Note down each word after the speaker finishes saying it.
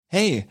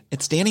Hey,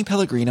 it's Danny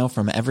Pellegrino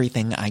from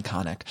Everything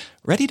Iconic.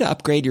 Ready to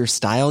upgrade your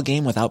style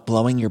game without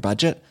blowing your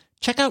budget?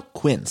 Check out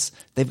Quince.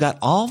 They've got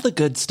all the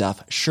good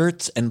stuff,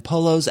 shirts and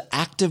polos,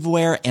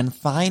 activewear, and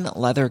fine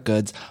leather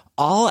goods,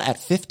 all at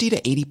 50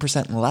 to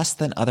 80% less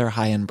than other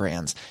high-end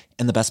brands.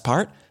 And the best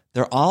part?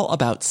 They're all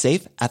about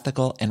safe,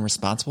 ethical, and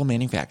responsible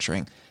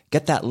manufacturing.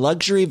 Get that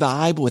luxury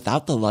vibe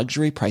without the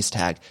luxury price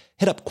tag.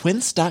 Hit up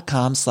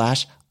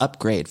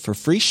quince.com/upgrade for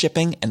free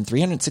shipping and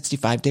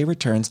 365-day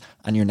returns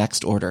on your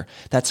next order.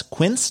 That's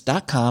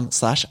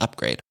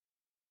quince.com/upgrade.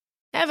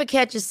 Ever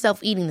catch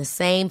yourself eating the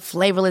same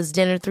flavorless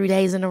dinner 3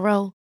 days in a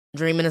row?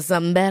 Dreaming of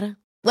something better?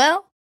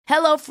 Well,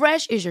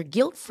 HelloFresh is your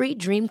guilt-free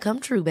dream come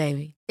true,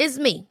 baby. It's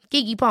me,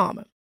 Keke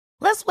Palmer.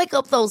 Let's wake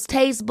up those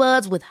taste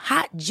buds with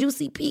hot,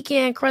 juicy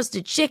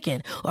pecan-crusted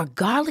chicken or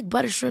garlic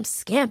butter shrimp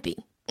scampi.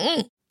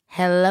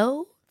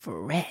 Hello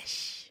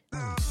Fresh.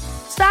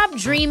 Stop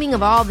dreaming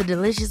of all the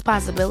delicious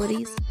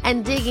possibilities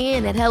and dig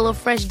in at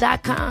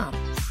HelloFresh.com.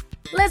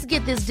 Let's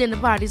get this dinner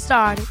party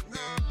started.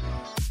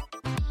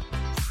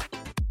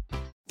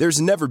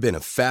 There's never been a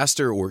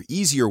faster or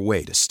easier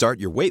way to start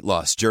your weight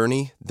loss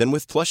journey than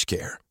with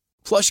PlushCare.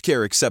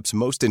 PlushCare accepts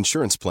most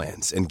insurance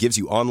plans and gives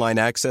you online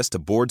access to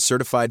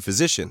board-certified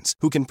physicians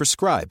who can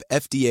prescribe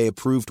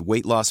FDA-approved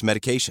weight loss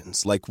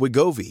medications like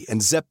Wegovy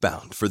and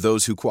Zepbound for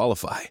those who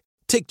qualify.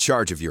 Take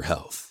charge of your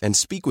health and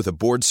speak with a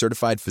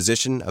board-certified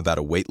physician about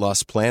a weight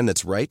loss plan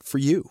that's right for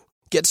you.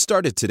 Get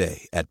started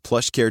today at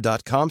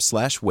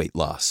plushcare.com/weight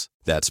loss.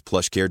 That's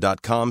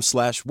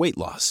plushcare.com/weight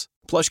loss.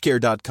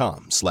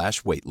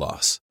 plushcare.com/weight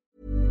loss.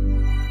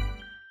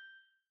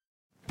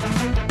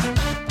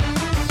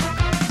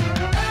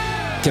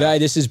 G'day,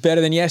 this is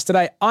Better Than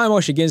Yesterday. I'm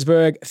Osher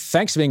Ginsberg.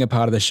 Thanks for being a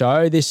part of the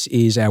show. This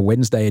is our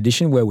Wednesday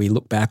edition where we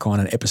look back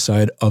on an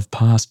episode of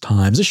Past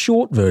Times, a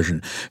short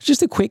version,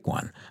 just a quick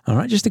one, all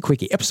right, just a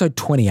quickie. Episode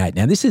 28.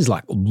 Now, this is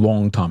like a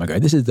long time ago.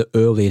 This is the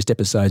earliest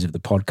episodes of the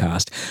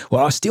podcast.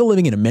 Well, I was still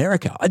living in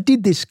America. I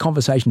did this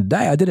conversation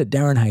today. I did it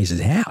at Darren Hayes'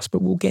 house,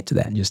 but we'll get to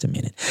that in just a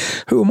minute.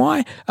 Who am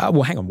I?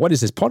 Well, hang on. What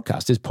is this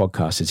podcast? This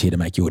podcast is here to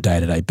make your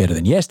day-to-day better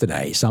than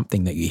yesterday.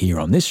 Something that you hear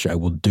on this show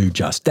will do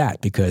just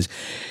that, because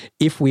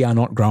if we are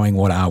not growing,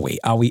 what are we?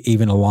 Are we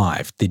even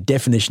alive? The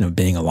definition of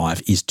being alive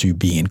is to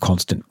be in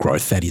constant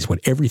growth. That is what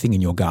everything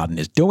in your garden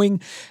is doing,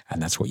 and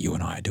that's what you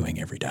and I are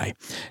doing every day.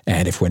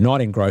 And if we're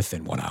not in growth,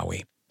 then what are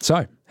we?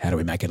 So how do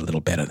we make it a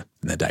little better than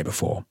the day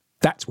before?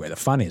 That's where the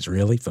fun is,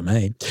 really, for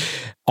me.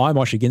 I'm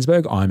Osher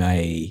Ginsberg. I'm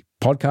a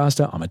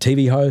podcaster. I'm a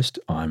TV host.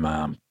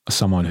 I'm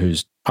someone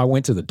I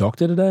went to the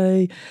doctor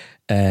today,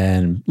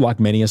 and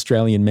like many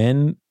Australian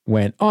men,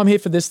 went, I'm here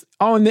for this,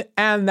 and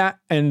that,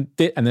 and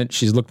then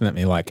she's looking at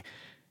me like,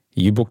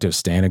 you booked a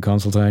standard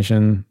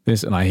consultation,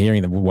 this, and I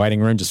hearing the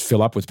waiting room just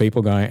fill up with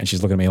people going, and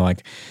she's looking at me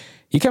like,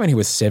 you come in here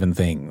with 7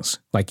 things.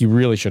 Like, you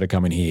really should have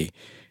come in here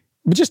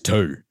with just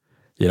 2,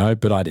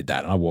 but I did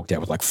that. And I walked out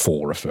with like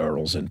 4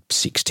 referrals and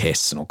 6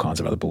 tests and all kinds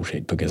of other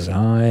bullshit, because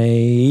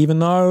even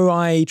though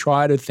I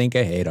try to think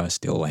ahead, I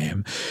still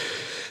am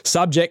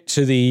subject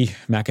to the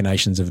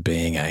machinations of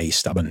being a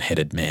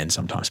stubborn-headed man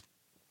sometimes.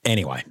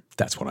 Anyway,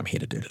 that's what I'm here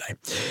to do today.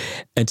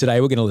 And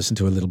today we're going to listen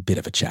to a little bit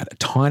of a chat, a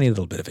tiny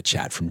little bit of a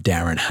chat from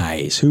Darren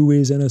Hayes, who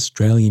is an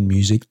Australian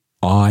music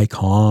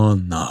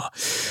icon.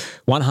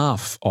 One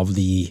half of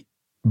the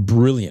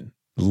brilliant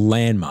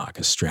landmark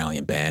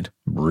Australian band,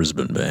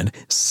 Brisbane band,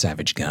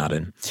 Savage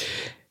Garden.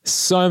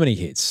 So many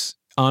hits.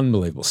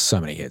 Unbelievable, so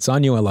many hits. I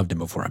knew I loved him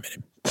before I met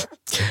him.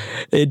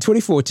 In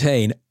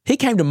 2014, he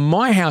came to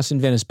my house in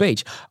Venice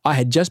Beach. I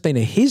had just been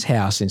to his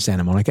house in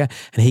Santa Monica,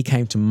 and he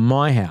came to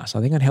my house.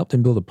 I think I'd helped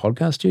him build a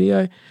podcast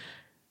studio.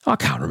 I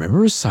can't remember.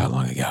 It was so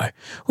long ago.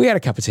 We had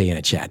a cup of tea and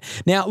a chat.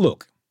 Now,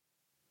 look,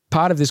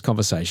 part of this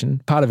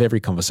conversation, part of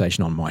every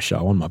conversation on my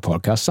show, on my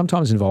podcast,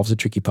 sometimes involves the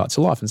tricky parts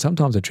of life, and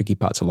sometimes the tricky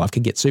parts of life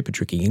can get super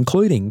tricky,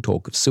 including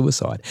talk of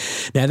suicide.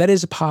 Now, that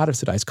is a part of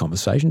today's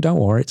conversation. Don't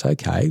worry, it's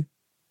okay.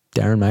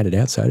 Darren made it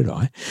out, so did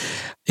I.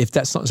 If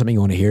that's not something you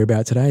want to hear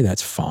about today,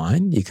 that's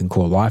fine. You can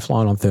call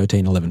Lifeline on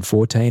 13 11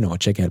 14 or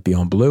check out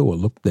Beyond Blue, or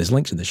look, there's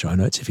links in the show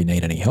notes if you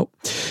need any help.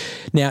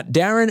 Now,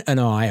 Darren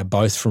and I are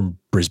both from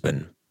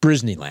Brisbane,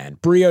 Brisneyland,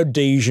 Rio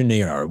de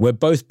Janeiro. We're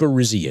both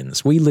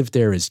Parisians. We lived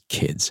there as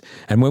kids.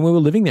 And when we were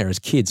living there as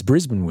kids,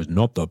 Brisbane was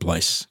not the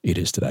place it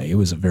is today. It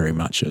was very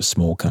much a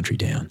small country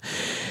town.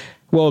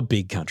 Well, a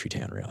big country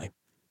town, really.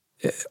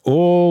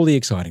 All the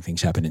exciting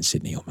things happened in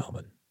Sydney or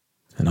Melbourne.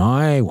 And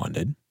I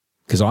wondered,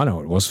 because I know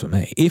what it was for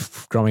me,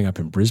 if growing up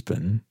in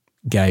Brisbane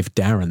gave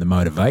Darren the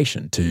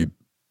motivation to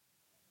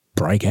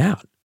break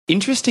out.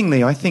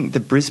 Interestingly, I think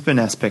the Brisbane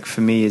aspect for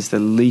me is the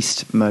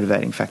least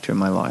motivating factor in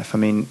my life. I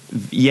mean,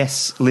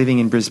 yes, living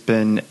in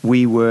Brisbane,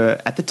 we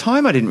were, at the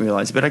time I didn't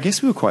realise, but I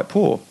guess we were quite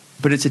poor.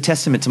 But it's a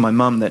testament to my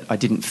mum that I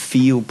didn't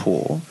feel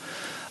poor.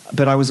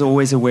 But I was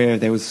always aware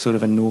there was sort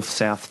of a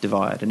north-south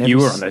divide. And you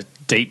were on the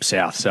deep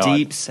south side.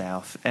 Deep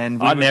south.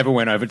 And I never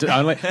went over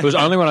to... it was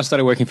only when I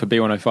started working for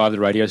B105, the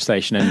radio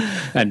station,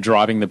 and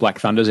driving the Black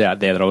Thunders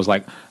out there that I was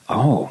like,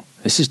 oh,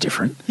 This is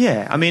different.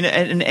 Yeah, I mean,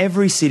 and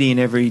every city and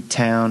every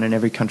town and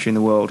every country in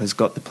the world has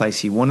got the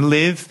place you want to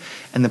live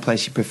and the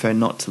place you prefer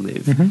not to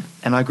live. Mm-hmm.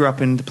 And I grew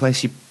up in the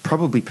place you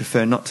probably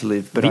prefer not to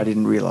live, but I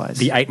didn't realise.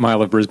 The 8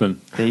 Mile of Brisbane.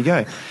 There you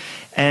go.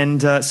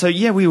 And so,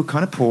 yeah, we were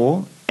kind of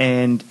poor,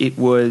 and it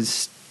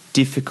was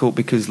difficult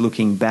because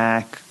looking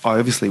back, I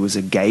obviously was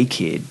a gay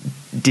kid,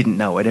 didn't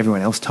know it.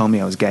 Everyone else told me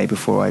I was gay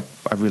before I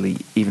really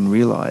even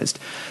realised.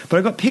 But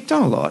I got picked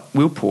on a lot.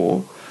 We were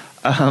poor.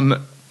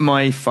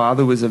 My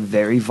father was a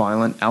very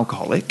violent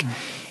alcoholic,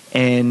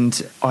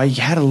 and I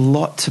had a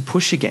lot to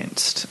push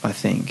against, I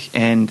think.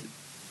 And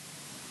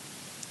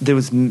there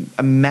was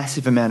a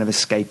massive amount of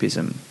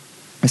escapism.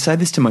 I say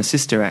this to my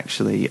sister,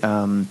 actually.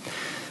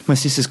 My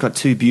sister's got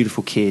 2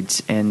 beautiful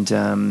kids, and,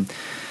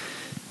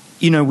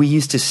 we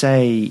used to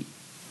say,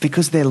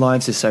 because their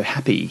lives are so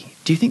happy,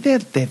 do you think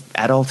their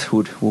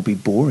adulthood will be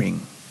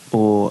boring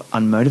or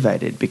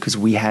unmotivated because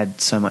we had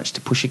so much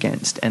to push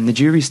against? And the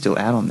jury's still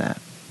out on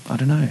that. I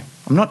don't know.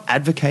 I'm not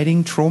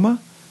advocating trauma,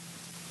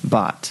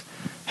 but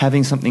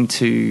having something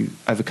to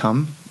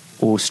overcome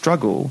or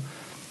struggle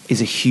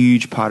is a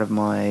huge part of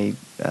my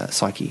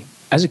psyche.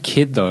 As a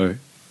kid, though,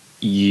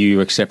 you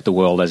accept the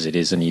world as it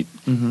is, and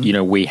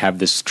we have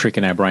this trick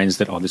in our brains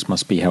that, this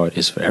must be how it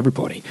is for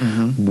everybody.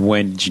 Mm-hmm.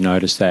 When did you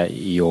notice that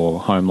your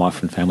home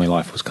life and family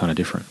life was kind of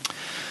different?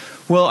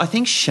 Well, I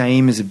think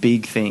shame is a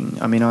big thing.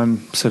 I mean,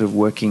 I'm sort of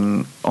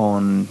working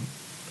on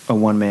a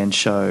one-man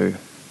show,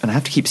 and I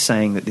have to keep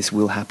saying that this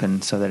will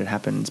happen so that it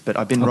happens. But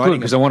I've been writing,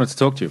 because I wanted to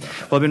talk to you about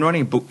that. Well, I've been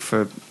writing a book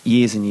for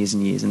years and years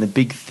and years, and the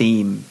big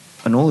theme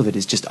and all of it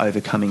is just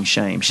overcoming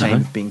shame. Shame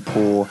of being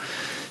poor,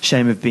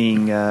 shame of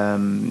being,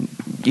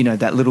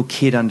 that little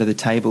kid under the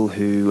table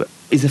who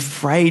is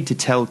afraid to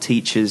tell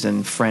teachers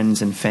and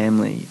friends and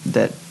family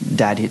that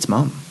dad hits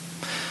mum.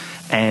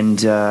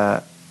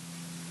 And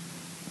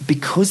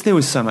because there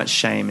was so much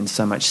shame and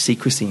so much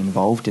secrecy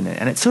involved in it,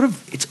 and it's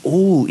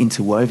all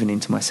interwoven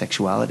into my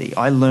sexuality.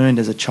 I learned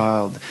as a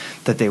child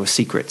that there were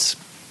secrets.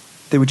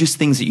 There were just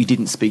things that you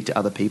didn't speak to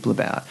other people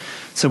about.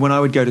 So when I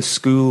would go to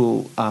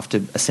school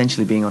after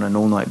essentially being on an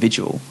all-night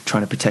vigil,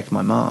 trying to protect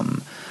my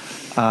mum,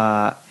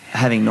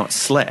 having not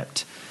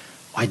slept,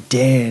 I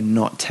dare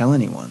not tell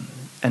anyone.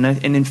 And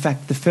in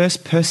fact, the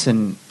first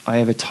person I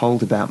ever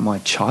told about my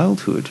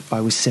childhood, I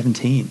was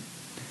 17.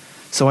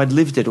 So I'd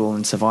lived it all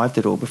and survived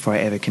it all before I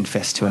ever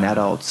confessed to an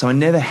adult. So I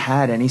never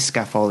had any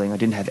scaffolding. I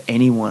didn't have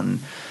anyone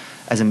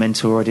as a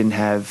mentor. I didn't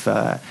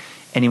have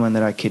anyone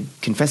that I could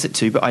confess it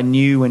to. But I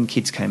knew when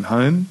kids came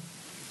home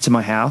to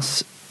my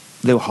house,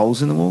 there were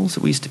holes in the walls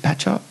that we used to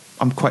patch up.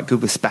 I'm quite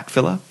good with spat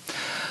filler.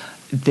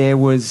 There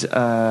was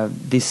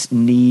this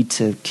need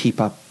to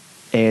keep up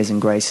airs and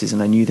graces,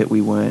 and I knew that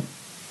we weren't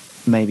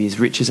maybe as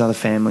rich as other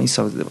families,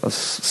 so I was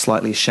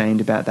slightly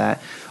ashamed about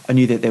that. I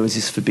knew that there was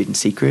this forbidden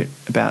secret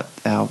about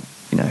our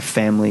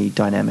family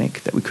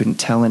dynamic that we couldn't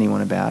tell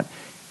anyone about.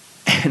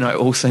 And I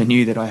also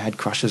knew that I had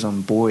crushes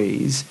on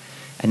boys,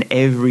 and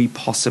every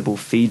possible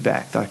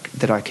feedback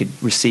that I could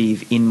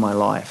receive in my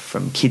life,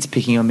 from kids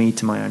picking on me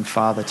to my own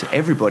father to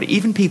everybody,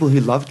 even people who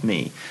loved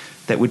me,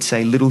 that would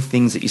say little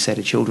things that you say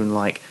to children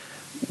like,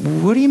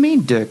 "What do you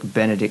mean Dirk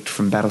Benedict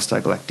from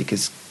Battlestar Galactica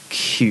is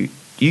cute?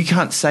 You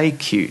can't say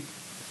cute."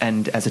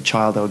 And as a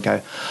child I would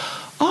go,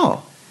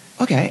 "Oh,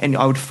 okay," and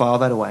I would file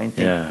that away and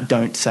think,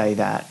 "Don't say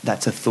that.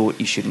 That's a thought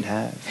you shouldn't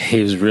have."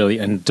 He was really,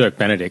 and Dirk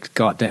Benedict,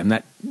 goddamn,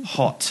 that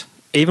hot.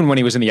 Even when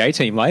he was in the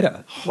A-Team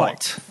later,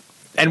 hot.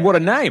 And what a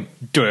name,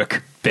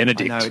 Dirk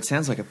Benedict. I know, it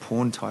sounds like a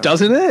porn title,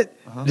 doesn't it?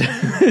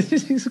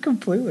 Uh-huh.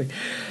 Completely.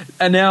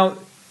 And now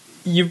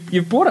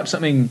you've brought up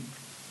something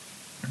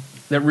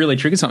that really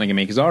triggered something in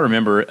me, because I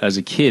remember as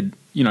a kid,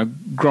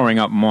 growing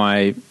up,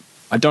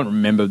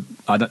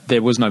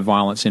 there was no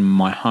violence in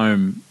my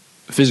home,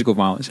 physical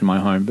violence in my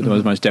home, but there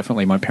was most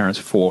definitely my parents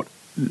fought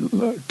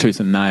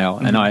tooth and nail.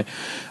 Mm-hmm. And I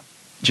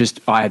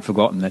had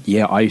forgotten that,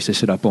 I used to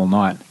sit up all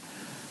night.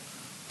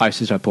 I used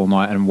to sit up all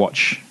night and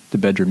watch the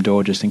bedroom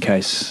door just in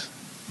case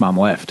mum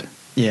left.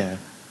 Yeah.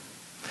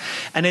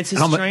 And it's a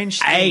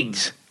strange thing.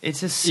 8.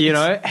 It's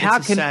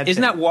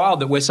isn't that wild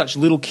that we're such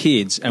little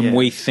kids and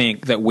we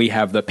think that we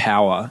have the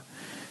power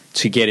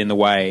to get in the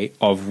way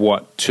of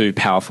what 2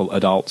 powerful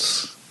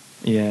adults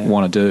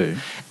want to do?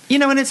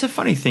 And it's a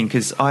funny thing,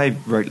 because I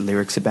wrote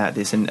lyrics about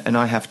this, and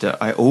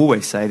I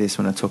always say this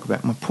when I talk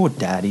about my poor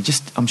dad.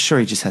 I'm sure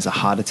he just has a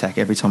heart attack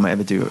every time I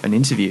ever do an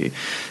interview,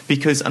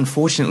 because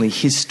unfortunately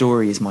his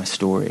story is my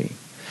story,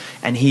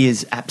 and he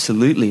is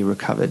absolutely a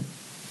recovered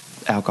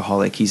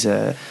alcoholic. He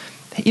has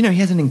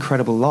an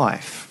incredible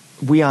life.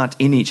 We aren't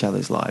in each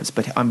other's lives,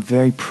 but I'm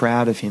very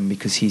proud of him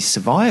because he's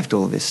survived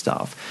all this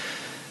stuff.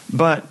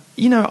 But,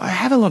 I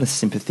have a lot of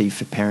sympathy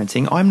for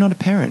parenting. I'm not a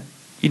parent.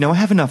 I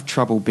have enough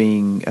trouble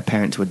being a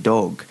parent to a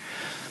dog.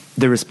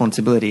 The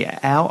responsibility.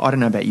 I don't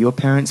know about your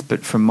parents,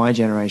 but from my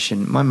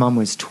generation, my mum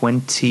was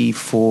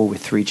 24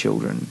 with 3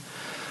 children.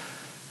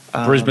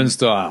 Brisbane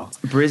style.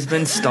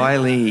 Brisbane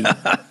style-y.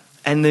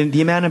 And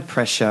the amount of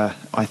pressure,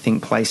 I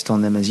think, placed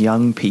on them as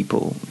young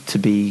people to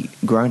be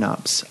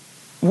grown-ups.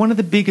 One of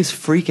the biggest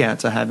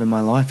freakouts I have in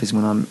my life is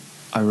when I'm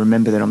I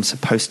remember that I'm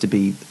supposed to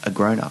be a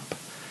grown-up.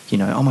 You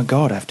know, oh my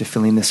God, I have to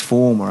fill in this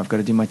form, or I've got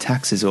to do my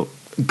taxes, or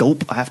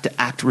gulp, I have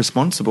to act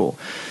responsible.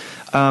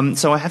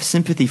 So I have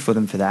sympathy for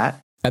them for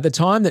that. At the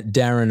time that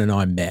Darren and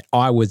I met,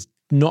 I was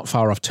not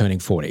far off turning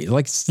 40,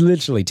 like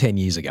literally 10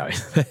 years ago.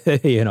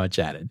 He and I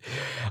chatted.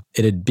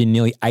 It had been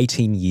nearly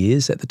 18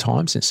 years at the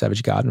time since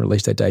Savage Garden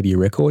released their debut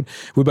record.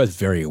 We're both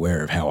very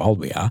aware of how old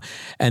we are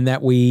and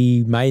that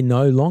we may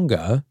no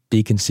longer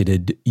be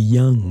considered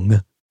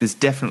young. There's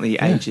definitely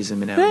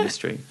ageism in our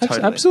industry.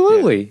 Totally.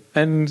 Absolutely.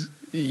 Yeah. And,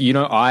 you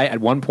know, I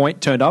at one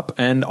point turned up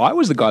and I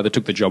was the guy that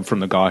took the job from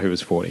the guy who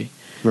was 40.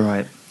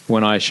 Right.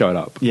 When I showed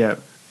up. Yeah.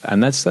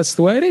 And that's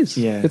the way it is.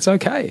 Yeah. It's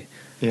okay.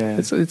 Yeah,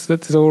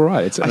 it's all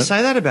right. I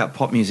say that about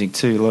pop music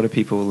too. A lot of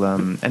people,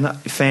 and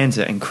fans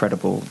are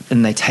incredible,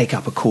 and they take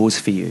up a cause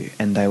for you,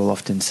 and they will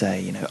often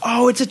say, you know,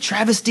 oh, it's a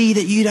travesty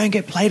that you don't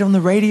get played on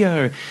the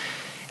radio.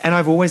 And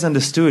I've always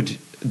understood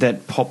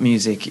that pop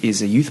music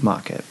is a youth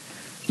market.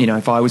 You know,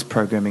 if I was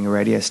programming a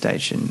radio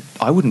station,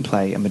 I wouldn't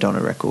play a Madonna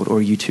record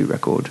or a U2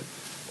 record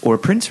or a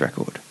Prince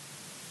record.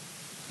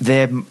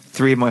 They're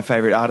three of my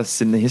favourite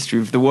artists in the history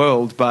of the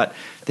world, but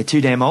they're too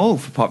damn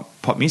old for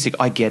pop music.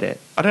 I get it.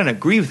 I don't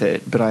agree with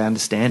it, but I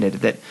understand it.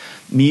 That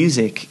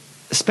music,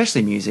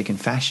 especially music and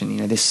fashion,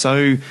 you know,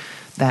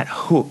 that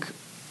hook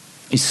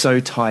is so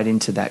tied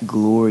into that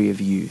glory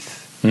of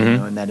youth, you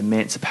know, and that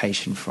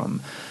emancipation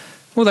from.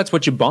 Well, that's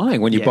what you're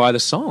buying when you buy the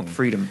song.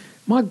 Freedom.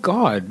 My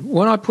God,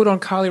 when I put on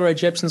Carly Rae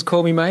Jepsen's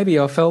 "Call Me Maybe,"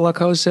 I felt like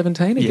I was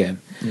 17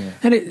 again. Yeah.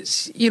 And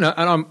it's, you know,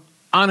 and I'm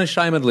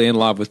unashamedly in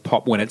love with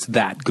pop when it's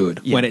that good.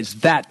 Yeah. When it's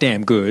that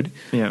damn good,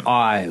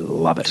 I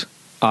love it.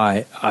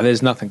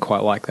 There's nothing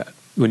quite like that.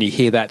 When you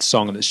hear that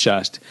song and it's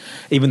just,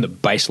 even the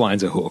bass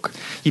line's a hook.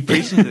 You're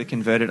preaching to the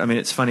converted. I mean,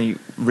 it's funny,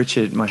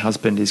 Richard, my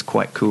husband, is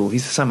quite cool.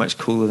 He's so much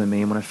cooler than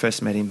me, and when I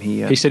first met him,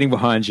 he's sitting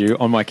behind you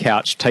on my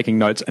couch taking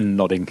notes and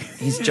nodding.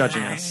 He's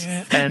judging us.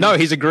 And no,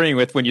 he's agreeing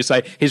with when you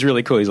say he's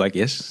really cool. He's like,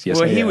 yes.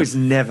 Well, he was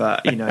never,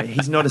 you know,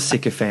 he's not a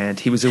sycophant.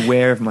 He was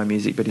aware of my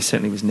music, but he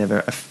certainly was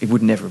never, he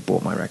would never have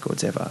bought my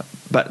records ever.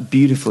 But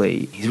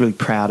beautifully, he's really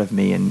proud of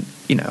me, and,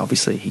 you know,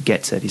 obviously he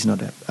gets it. He's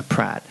not a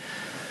prat.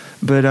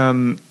 But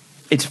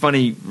it's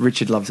funny,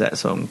 Richard loves that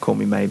song, Call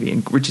Me Maybe,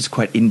 and Richard's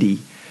quite indie.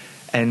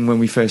 And when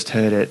we first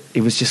heard it,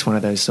 it was just one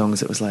of those songs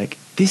that was like,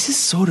 this is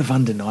sort of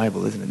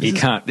undeniable, isn't it? You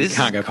can't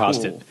go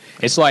past it.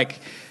 It's like,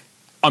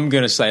 I'm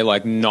going to say,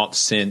 like, not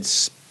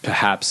since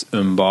perhaps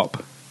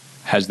Bop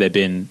has there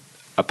been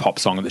a pop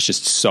song that's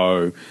just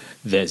so,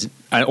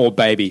 or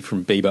Baby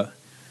from Bieber.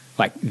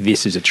 Like,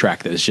 this is a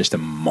track that is just a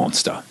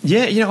monster.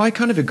 Yeah, you know, I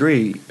kind of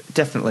agree,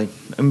 definitely.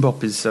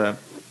 Bop is...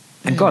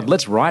 And God,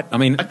 let's write. I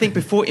mean, I think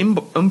before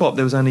Bop,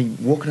 there was only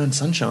Walking on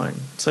Sunshine.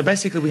 So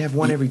basically, we have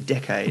one every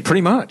decade.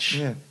 Pretty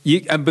much.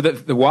 Yeah.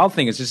 But the wild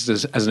thing is, just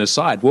as an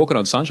aside, Walking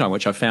on Sunshine,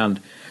 which I found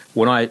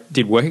when I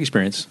did work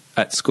experience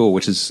at school,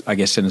 which is, I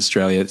guess, in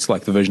Australia, it's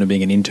like the version of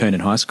being an intern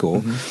in high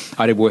school.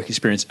 I did work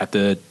experience at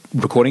the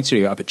recording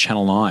studio up at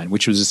Channel 9,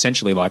 which was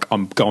essentially like,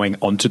 I'm going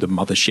onto the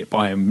mothership.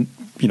 I am,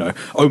 you know,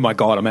 oh my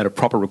God, I'm at a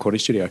proper recording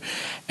studio.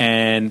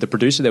 And the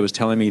producer there was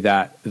telling me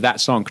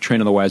that song,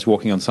 Katrina and the Waves,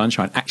 Walking on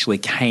Sunshine, actually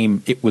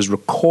it was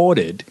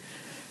recorded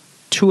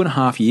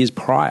 2.5 years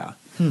prior.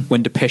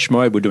 When Depeche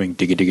Mode were doing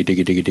digga digga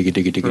digga digga digga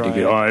digga digga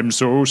digga, I'm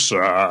so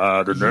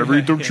sad and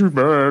everything's too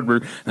bad.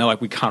 And they're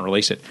like, we can't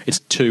release it. It's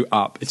too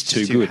up. It's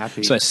too good.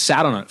 Happy. So they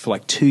sat on it for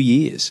like 2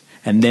 years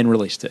and then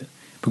released it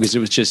because it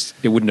was just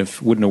it wouldn't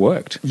have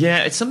worked.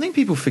 Yeah, it's something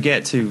people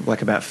forget too,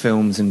 like about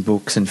films and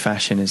books and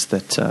fashion, is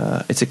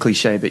that it's a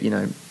cliche, but you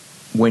know,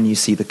 when you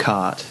see the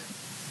cart,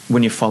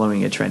 when you're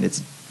following a trend, it's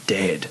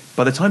dead.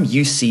 By the time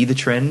you see the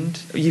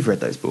trend, you've read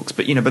those books,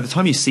 but you know, by the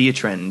time you see a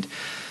trend,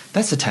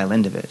 that's the tail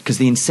end of it, because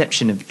the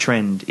inception of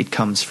trend, it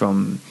comes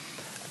from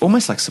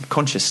almost like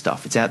subconscious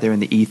stuff. It's out there in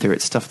the ether.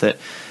 It's stuff that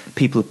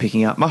people are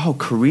picking up. My whole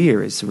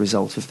career is a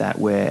result of that,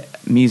 where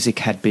music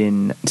had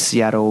been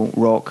Seattle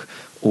rock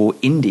or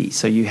indie.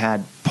 So you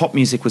had pop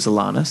music was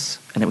Alanis,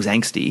 and it was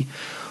angsty,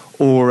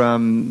 or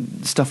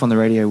stuff on the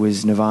radio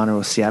was Nirvana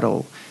or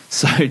Seattle.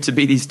 So to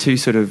be these two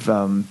sort of,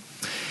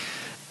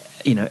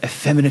 you know,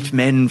 effeminate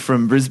men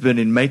from Brisbane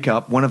in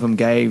makeup, one of them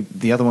gay,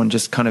 the other one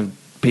just kind of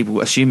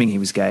people assuming he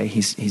was gay.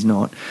 He's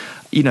not.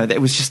 You know,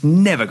 that was just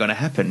never going to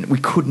happen. We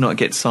could not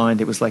get signed.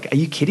 It was like, are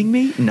you kidding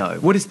me? No.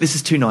 This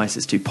is too nice.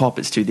 It's too pop.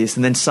 It's too this.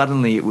 And then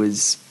suddenly it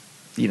was,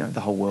 you know, the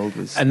whole world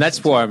was. And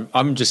that's why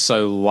I'm just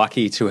so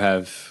lucky to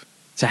have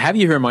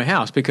you here in my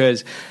house,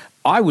 because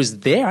I was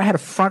there. I had a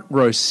front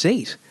row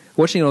seat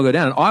watching it all go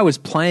down, and I was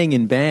playing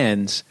in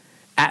bands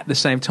at the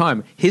same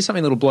time. Here's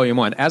something that'll blow your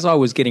mind. As I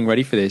was getting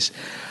ready for this,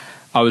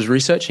 I was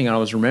researching and I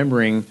was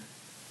remembering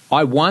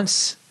I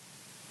once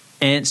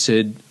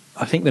answered,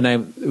 I think the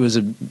name, it was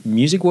a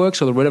Music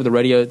Works or whatever the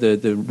radio,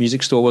 the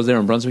music store was there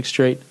on Brunswick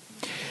Street.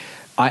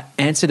 I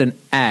answered an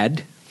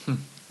ad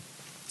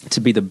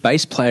to be the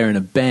bass player in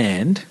a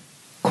band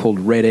called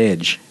Red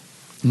Edge.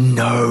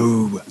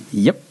 No.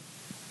 Yep.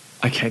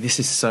 Okay, this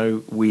is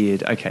so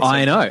weird. Okay. So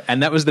I know.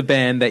 And that was the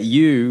band that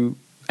you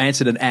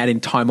answered an ad in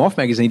Time Off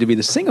magazine to be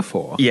the singer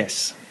for.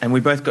 Yes, and we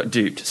both got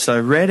duped. So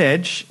Red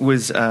Edge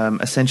was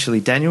essentially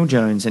Daniel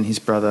Jones and his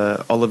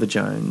brother Oliver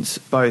Jones,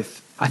 both.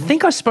 I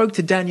think I spoke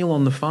to Daniel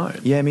on the phone.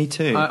 Yeah, me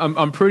too.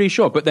 I'm pretty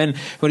sure. But then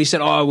when he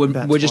said, "Oh,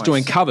 we're just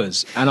doing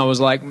covers," and I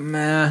was like,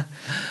 "Nah,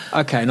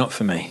 okay, not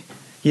for me."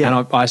 Yeah,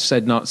 and I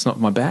said, "No, it's not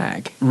my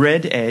bag."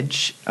 Red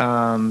Edge,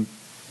 no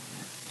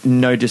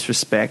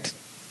disrespect,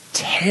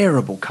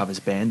 terrible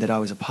covers band that I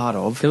was a part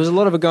of. There was a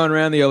lot of it going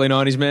around the early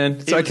 90s, man.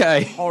 It's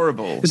okay.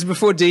 Horrible. This is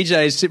before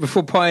DJs,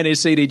 before Pioneer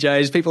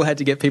CDJs. People had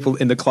to get people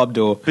in the club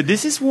door. But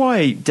this is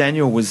why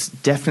Daniel was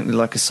definitely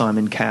like a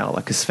Simon Cowell,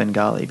 like a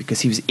Svengali,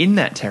 because he was in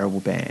that terrible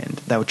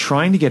band. They were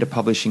trying to get a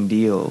publishing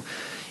deal,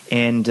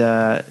 and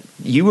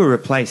you were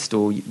replaced,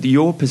 or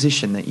your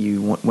position that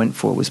you went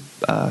for was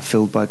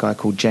filled by a guy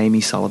called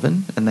Jamie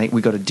Sullivan, and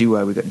we got a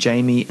duo. We got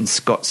Jamie and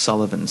Scott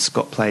Sullivan.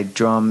 Scott played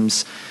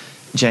drums,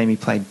 Jamie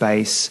played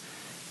bass.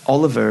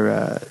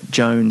 Oliver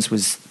Jones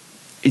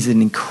is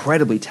an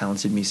incredibly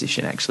talented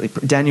musician, actually.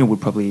 Daniel would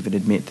probably even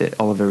admit that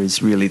Oliver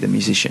is really the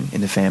musician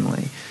in the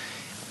family.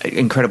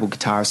 Incredible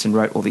guitarist, and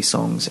wrote all these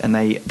songs. And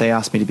they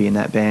asked me to be in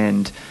that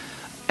band,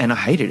 and I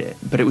hated it.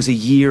 But it was a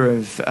year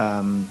of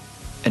an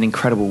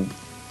incredible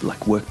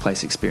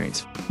workplace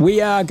experience. We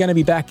are going to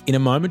be back in a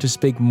moment to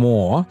speak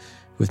more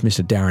with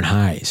Mr. Darren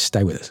Hayes.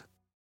 Stay with us.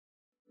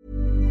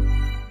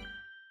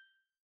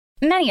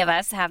 Many of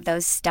us have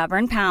those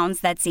stubborn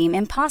pounds that seem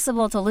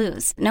impossible to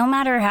lose, no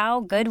matter how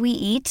good we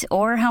eat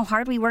or how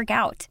hard we work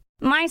out.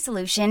 My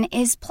solution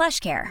is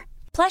PlushCare.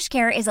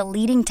 PlushCare is a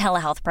leading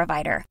telehealth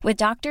provider with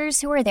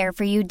doctors who are there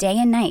for you day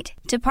and night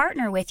to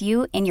partner with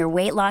you in your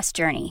weight loss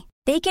journey.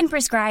 They can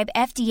prescribe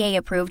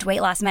FDA-approved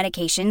weight loss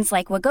medications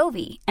like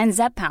Wegovy and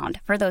Zepbound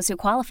for those who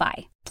qualify.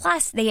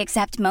 Plus, they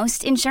accept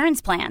most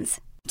insurance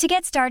plans. To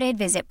get started,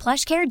 visit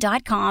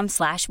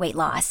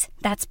plushcare.com/weightloss.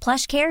 That's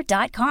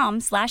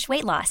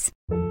plushcare.com/weightloss.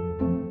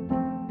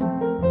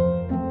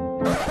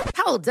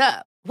 Hold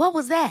up. What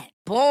was that?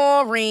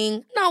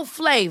 Boring. No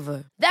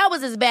flavor. That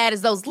was as bad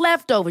as those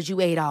leftovers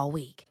you ate all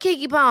week.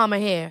 Keke Palmer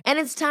here. And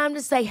it's time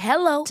to say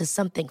hello to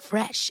something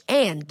fresh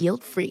and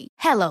guilt-free.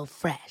 Hello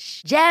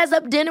Fresh. Jazz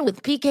up dinner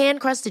with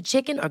pecan-crusted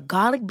chicken or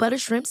garlic butter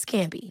shrimp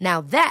scampi.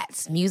 Now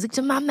that's music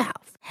to my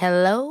mouth.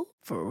 Hello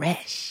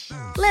Fresh.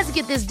 Let's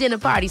get this dinner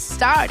party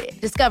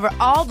started. Discover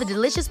all the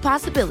delicious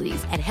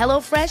possibilities at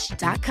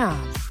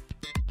HelloFresh.com.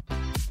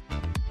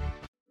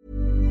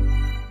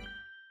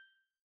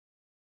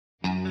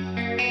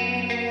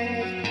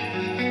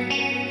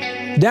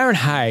 Darren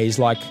Hayes,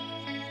 like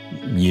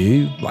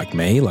you, like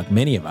me, like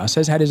many of us,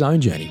 has had his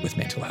own journey with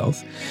mental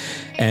health.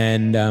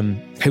 And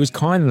he was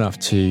kind enough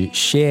to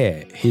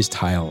share his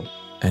tale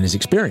and his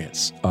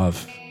experience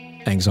of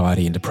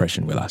anxiety and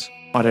depression with us.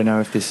 I don't know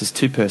if this is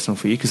too personal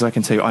for you, because I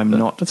can tell you I'm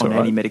not on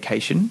any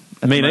medication.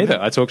 Me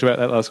neither. I talked about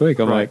that last week.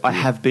 I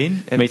have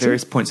been at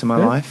various points in my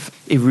life.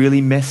 It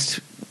really messed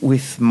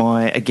with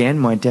my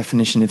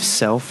definition of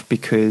self,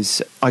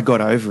 because I got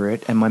over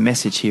it, and my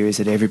message here is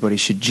that everybody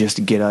should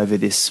just get over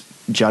this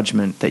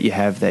judgment that you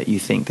have, that you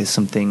think there's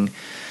something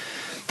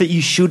that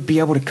you should be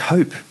able to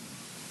cope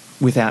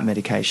without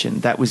medication.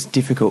 That was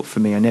difficult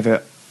for me. I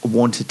never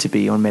wanted to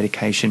be on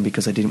medication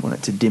because I didn't want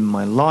it to dim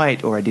my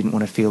light, or I didn't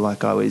want to feel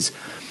like I was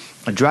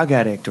a drug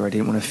addict, or I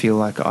didn't want to feel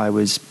like I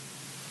was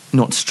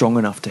not strong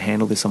enough to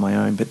handle this on my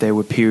own. But there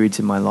were periods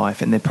in my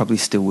life, and there probably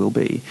still will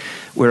be,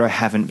 where I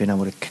haven't been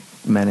able to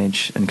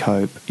manage and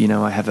cope. You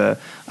know, I have a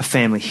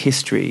family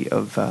history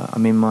of,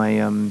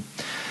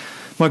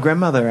 my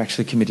grandmother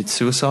actually committed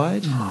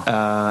suicide.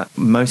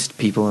 Most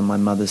people on my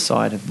mother's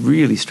side have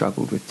really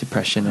struggled with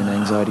depression and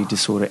anxiety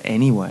disorder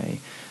anyway.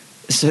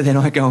 So then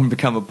I go and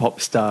become a pop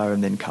star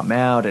and then come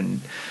out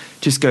and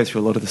just go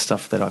through a lot of the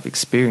stuff that I've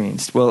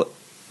experienced. Well,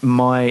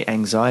 my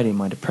anxiety and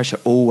my depression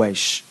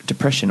always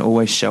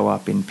show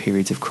up in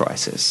periods of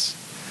crisis.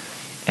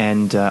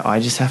 And I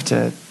just have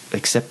to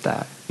accept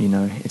that, you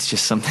know. It's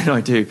just something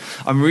I do.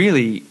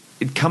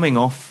 Coming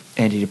off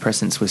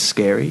antidepressants was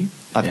scary.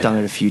 I've done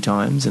it a few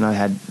times, and I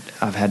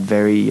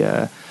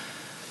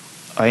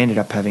ended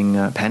up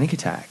having panic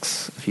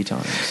attacks a few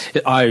times.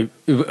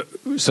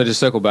 So to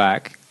circle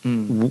back,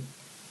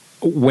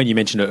 when you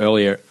mentioned it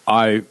earlier,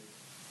 I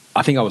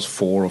think I was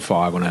 4 or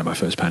 5 when I had my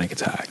first panic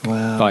attack.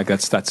 Wow. Like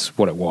that's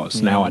what it was.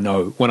 Yeah. Now I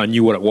know. When I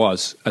knew what it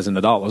was as an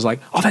adult, I was like,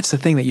 oh, that's the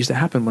thing that used to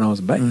happen when I was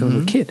a baby, when I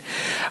was a kid.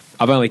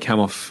 I've only come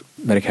off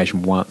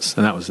medication once,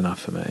 and that was enough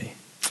for me.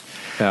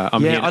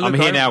 I'm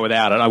here now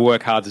without it. I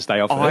work hard to stay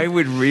off it. I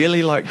would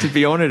really like to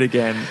be on it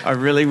again. I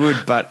really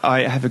would. But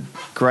I have a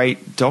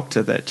great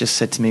doctor that just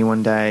said to me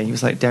one day, he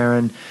was like,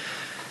 Darren,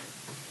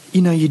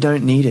 you know, you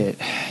don't need it.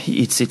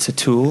 It's a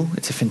tool.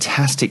 It's a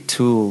fantastic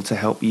tool to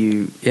help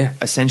you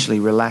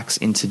essentially relax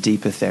into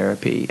deeper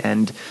therapy.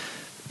 And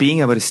being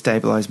able to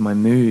stabilize my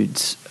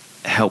moods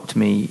helped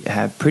me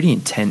have pretty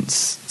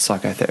intense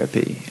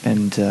psychotherapy.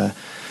 And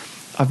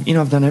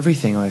I've done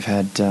everything. I've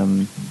had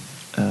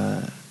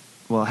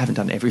I haven't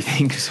done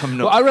everything because I'm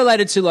not. Well, I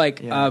related to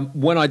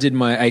when I did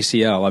my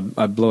ACL.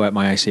 I blew out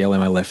my ACL in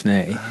my left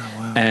knee. Oh,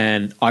 wow.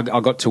 And I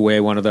got to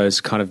wear one of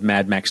those kind of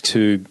Mad Max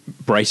 2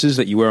 braces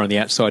that you wear on the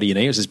outside of your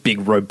knee. It was this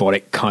big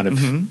robotic kind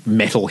of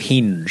metal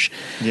hinge.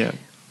 Yeah.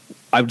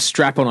 I would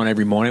strap on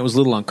every morning. It was a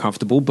little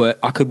uncomfortable, but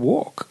I could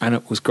walk, and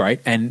it was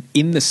great. And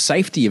in the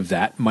safety of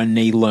that, my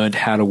knee learned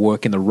how to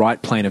work in the right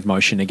plane of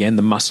motion again.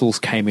 The muscles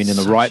came in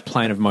the right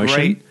plane of motion.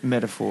 Great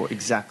metaphor,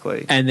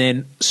 exactly. And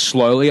then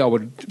slowly I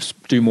would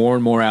do more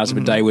and more hours of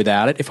a day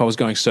without it. If I was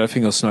going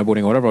surfing or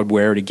snowboarding or whatever, I'd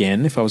wear it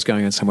again if I was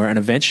going somewhere. And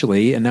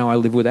eventually, and now I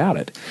live without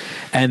it.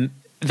 And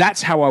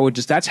that's how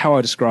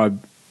I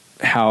describe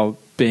how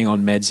being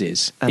on meds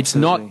is. Absolutely. It's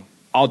not,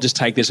 I'll just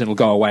take this and it'll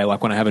go away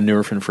like when I have a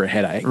Nurofen for a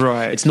headache.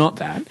 Right. It's not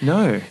that.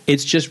 No.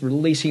 It's just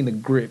releasing the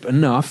grip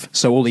enough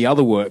so all the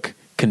other work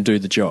can do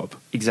the job.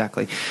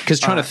 Exactly. Because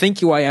trying to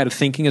think your way out of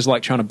thinking is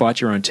like trying to bite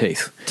your own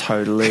teeth.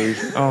 Totally.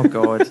 Oh,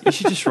 God. You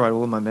should just write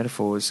all of my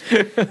metaphors.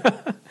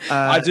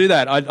 I do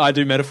that. I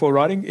do metaphor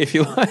writing, if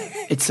you like.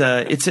 It's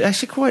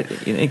actually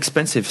quite an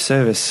expensive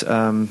service,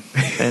 and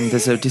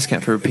there's a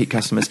discount for repeat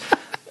customers.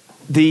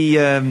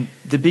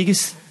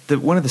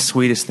 One of the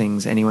sweetest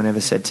things anyone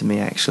ever said to me,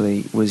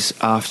 actually, was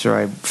after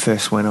I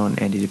first went on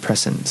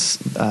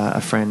antidepressants. A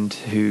friend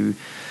who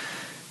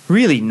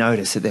really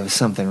noticed that there was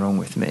something wrong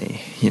with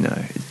me,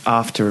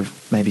 after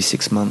maybe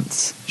 6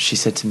 months, she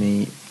said to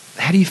me,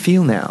 "How do you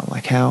feel now?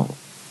 Like, how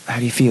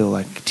do you feel?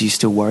 Like, do you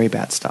still worry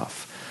about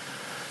stuff?"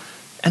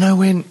 And I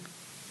went,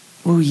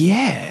 "Well,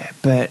 yeah,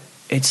 but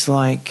it's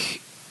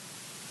like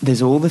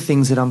there's all the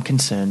things that I'm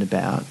concerned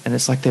about, and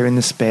it's like they're in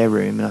the spare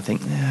room, and I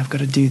think, I've got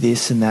to do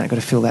this and that, I've got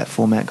to fill that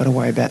format, I've got to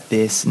worry about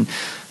this, and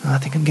I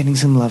think I'm getting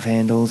some love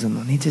handles, and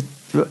I need to..."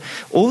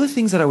 All the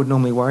things that I would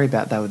normally worry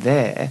about, they were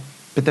there,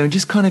 but they were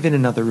just kind of in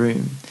another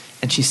room.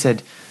 And she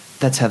said,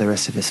 "That's how the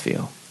rest of us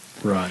feel."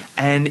 Right.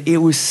 And it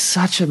was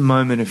such a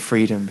moment of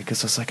freedom,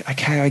 because I was like,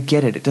 okay, I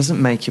get it. It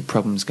doesn't make your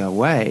problems go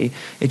away.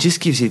 It just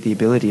gives you the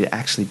ability to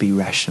actually be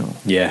rational.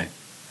 Yeah.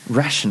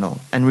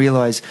 Rational. And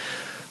realise...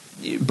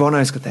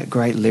 Bono's got that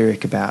great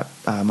lyric about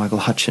Michael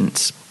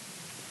Hutchence.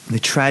 The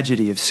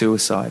tragedy of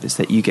suicide is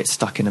that you get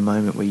stuck in a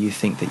moment where you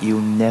think that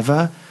you'll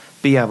never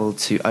be able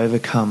to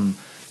overcome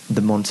the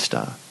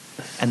monster.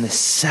 And the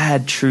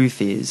sad truth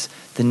is,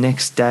 the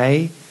next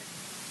day,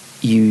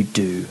 you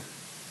do.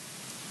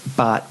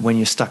 But when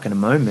you're stuck in a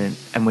moment,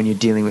 and when you're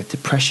dealing with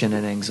depression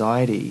and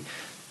anxiety,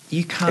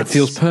 you can't... It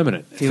feels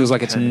permanent. It feels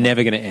like permanent. It's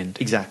never going to end.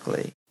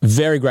 Exactly.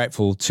 Very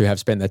grateful to have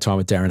spent that time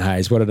with Darren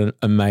Hayes. What an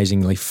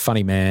amazingly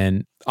funny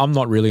man. I'm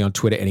not really on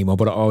Twitter anymore,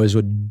 but I always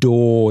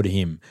adored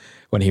him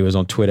when he was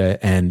on Twitter,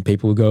 and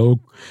people would go,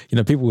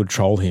 people would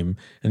troll him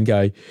and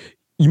go,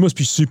 "You must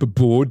be super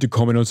bored to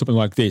comment on something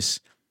like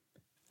this."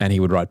 And he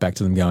would write back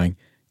to them going,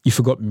 "You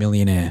forgot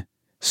millionaire,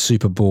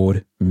 super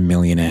bored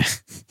millionaire."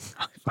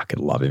 I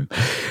fucking love him.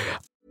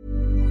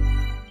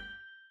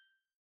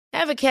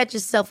 Ever catch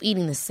yourself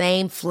eating the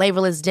same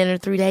flavorless dinner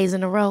 3 days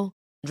in a row?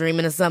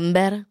 Dreaming of something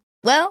better?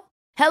 Well,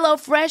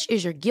 HelloFresh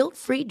is your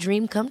guilt-free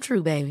dream come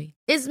true, baby.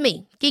 It's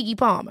me, Keke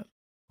Palmer.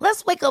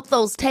 Let's wake up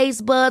those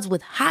taste buds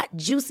with hot,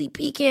 juicy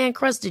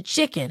pecan-crusted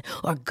chicken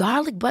or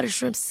garlic butter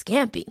shrimp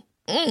scampi.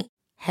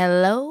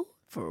 Hello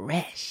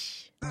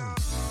Fresh.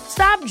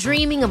 Stop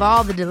dreaming of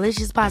all the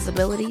delicious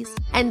possibilities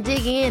and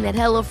dig in at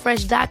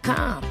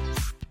HelloFresh.com.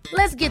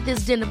 Let's get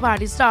this dinner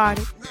party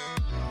started.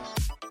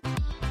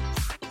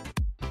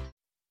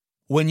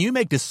 When you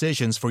make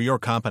decisions for your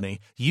company,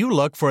 you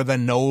look for the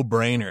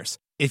no-brainers.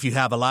 If you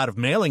have a lot of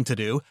mailing to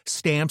do,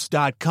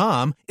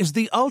 Stamps.com is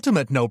the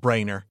ultimate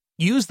no-brainer.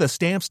 Use the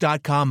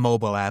Stamps.com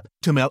mobile app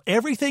to mail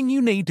everything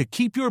you need to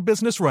keep your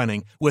business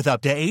running with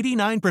up to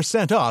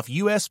 89% off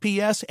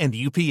USPS and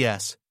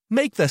UPS.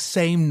 Make the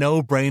same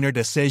no-brainer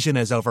decision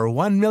as over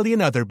 1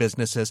 million other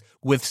businesses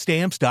with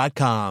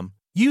Stamps.com.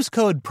 Use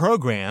code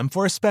PROGRAM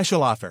for a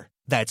special offer.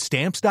 That's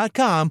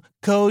Stamps.com,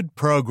 code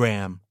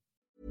PROGRAM.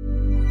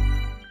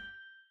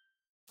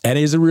 And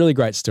he's a really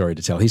great story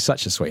to tell. He's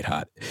such a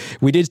sweetheart.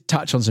 We did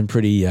touch on some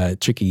pretty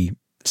tricky,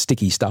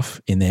 sticky stuff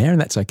in there, and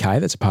that's okay.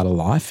 That's a part of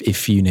life.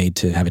 If you need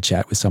to have a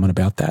chat with someone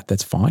about that,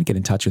 that's fine. Get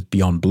in touch with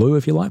Beyond Blue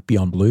if you like,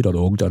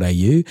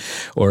 beyondblue.org.au.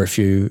 Or if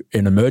you're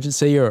in an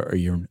emergency or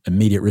you're in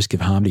immediate risk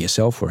of harm to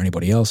yourself or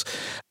anybody else,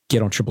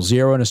 get on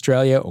 000 in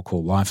Australia, or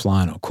call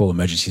Lifeline, or call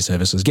emergency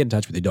services. Get in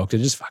touch with your doctor.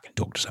 Just fucking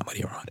talk to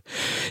somebody, all right?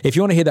 If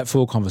you want to hear that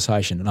full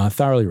conversation, and I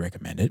thoroughly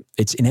recommend it,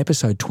 it's in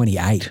episode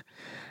 28.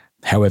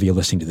 However you're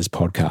listening to this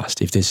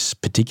podcast. If this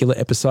particular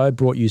episode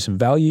brought you some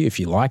value, if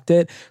you liked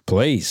it,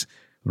 please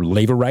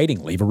leave a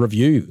rating, leave a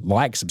review,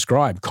 like,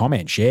 subscribe,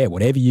 comment, share,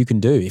 whatever you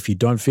can do. If you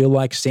don't feel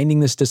like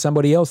sending this to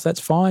somebody else, that's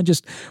fine.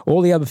 Just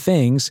all the other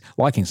things,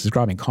 liking,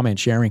 subscribing, comment,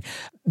 sharing,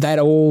 that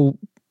all,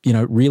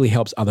 really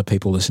helps other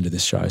people listen to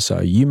this show.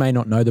 So you may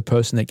not know the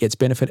person that gets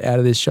benefit out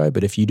of this show,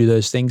 but if you do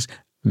those things,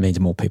 it means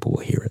more people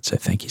will hear it. So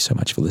thank you so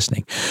much for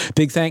listening.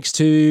 Big thanks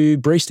to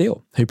Bree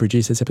Steele, who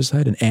produced this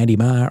episode, and Andy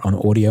Marr on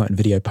audio and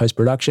video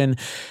post-production.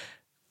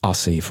 I'll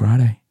see you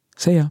Friday.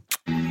 See ya.